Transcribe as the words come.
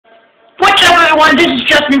everyone, this is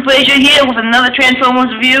Justin Frazier here with another Transformers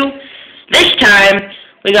review. This time,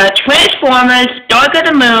 we got Transformers, Dark of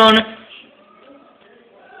the Moon,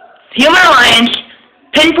 Human Alliance,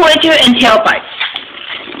 Pinpointer, and Tailpipe.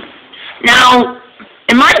 Now,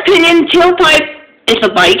 in my opinion, Tailpipe is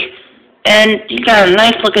a bike, and he's got a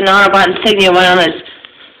nice looking Autobot insignia right on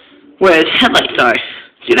where his headlights are.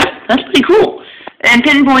 See, that's pretty cool. And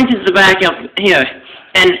Pinpointer is the back up here.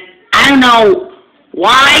 And I don't know,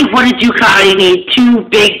 why would a Ducati need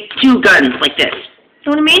two guns like this?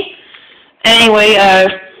 You know what I mean? Anyway,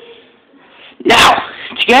 now,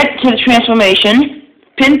 to get to the transformation,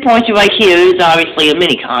 Pinpointer right here is obviously a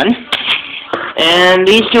Minicon. And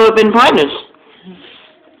these two have been partners.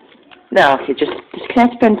 Now, if you just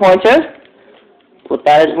disconnect the Pinpointer, put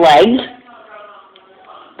that as legs,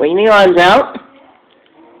 bring the arms out,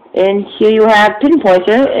 and here you have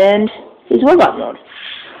Pinpointer and his robot mode.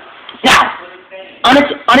 Now, on a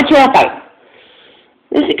Tailpipe,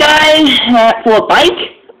 this guy, for a bike,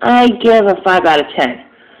 I give a 5 out of 10.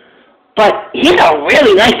 But he's a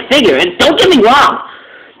really nice figure, and don't get me wrong,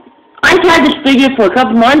 I've had this figure for a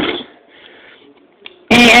couple months,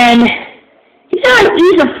 and he's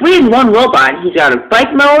a 3-in-1 robot. He's got a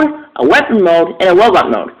bike mode, a weapon mode, and a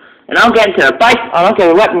robot mode. And I'll get into the bike, I'll get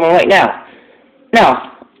a weapon mode right now.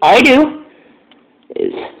 Now, all I do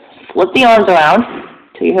is flip the arms around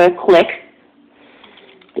till you hear a click.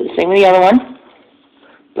 Do the same with the other one.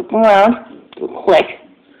 Flip them around, do a click.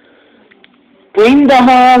 Bring the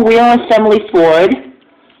whole wheel assembly forward.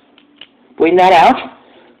 Bring that out.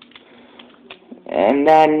 And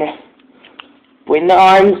then bring the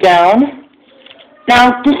arms down.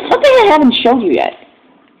 Now, there's something I haven't showed you yet.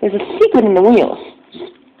 There's a secret in the wheels.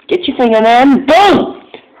 Just get your finger there and boom!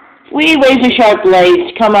 3 razor-sharp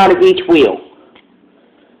blades come out of each wheel.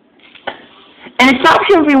 And it's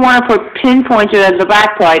optional if you want to put Pinpointer as the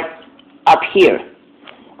back part up here.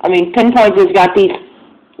 I mean, Pinpointer's got these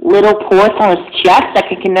little ports on his chest that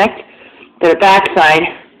can connect to the backside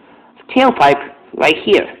of Tailpipe right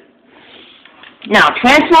here. Now,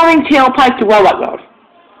 transforming Tailpipe to robot mode.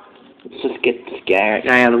 Let's just get this guy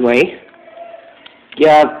out of the way.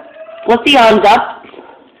 Yeah, flip the arms up.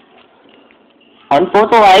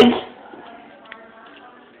 Unfold the legs.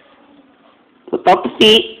 Flip up the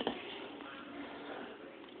feet.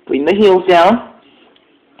 Bring the heels down.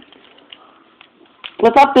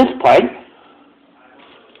 Flip up this part.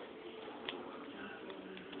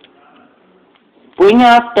 Bring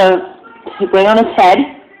on his head.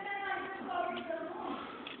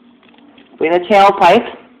 Bring the tailpipe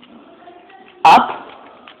up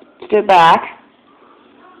to the back.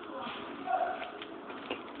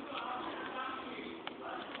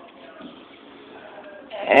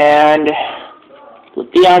 And flip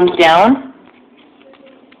the arms down.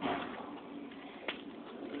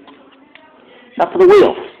 Now for the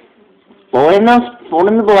wheels. Fold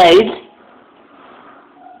in the blades.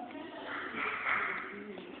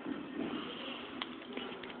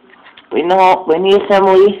 Bring the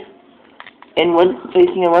assembly inward,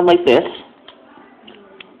 facing inward like this.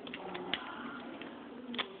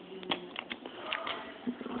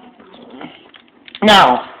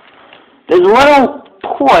 Now, there's a little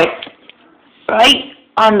port right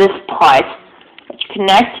on this part that you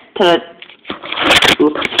connect to the,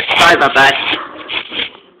 oops, sorry about that.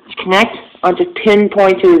 Connect onto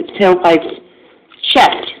Pinpointer Tailpipe's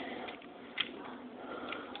chest.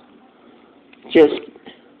 Just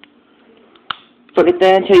put it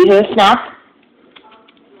there until you hear a snap.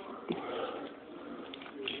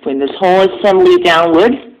 Bring this whole assembly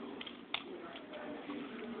downward.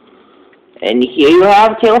 And here you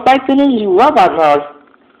have Tailpipe in his robot mode.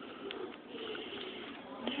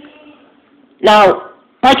 Now,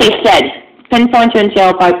 like I said, Pinpointer and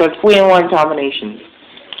Tailpipe are 3-in-1 combinations.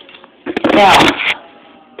 Now,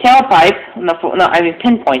 Tailpipe,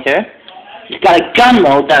 Pinpointer, he's got a gun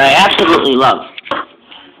mode that I absolutely love.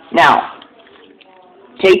 Now,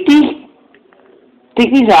 take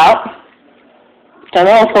these out, turn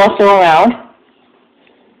the whole torso around,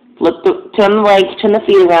 turn the legs, turn the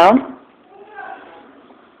feet around,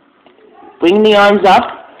 bring the arms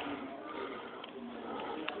up,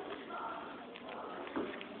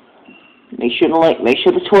 make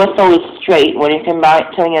sure the torso is straight when you're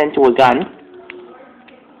turning it into a gun.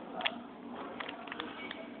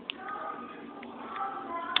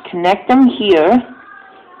 Connect them here,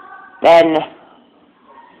 then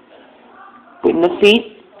bring the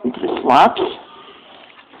feet into the slots,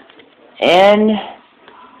 and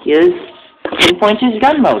here's Pinpointer's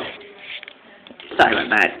gun mode. Sorry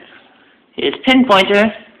about that. Here's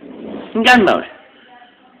Pinpointer in gun mode.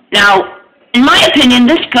 Now, in my opinion,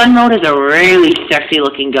 this gun mode is a really sexy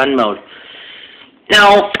looking gun mode.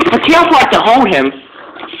 Now, the tailpipe to hold him,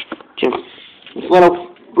 just little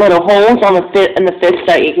holes on the fist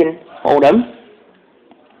that you can hold him.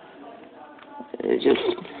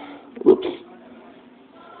 Whoops.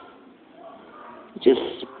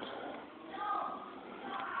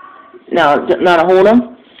 Now to hold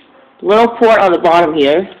him, little port on the bottom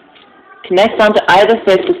here connects onto either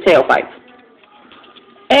fist with tailpipe.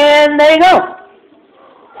 And there you go.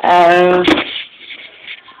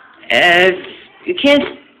 You can't,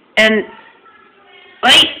 and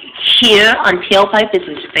right here on tailpipe is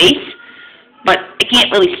his face, but I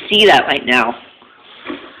can't really see that right now.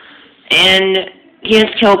 And here's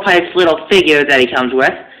tailpipe's little figure that he comes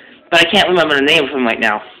with, but I can't remember the name of him right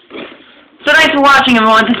now. So thanks for watching,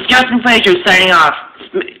 everyone. This is Justin Frazier signing off.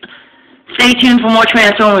 Stay tuned for more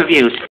Transform reviews.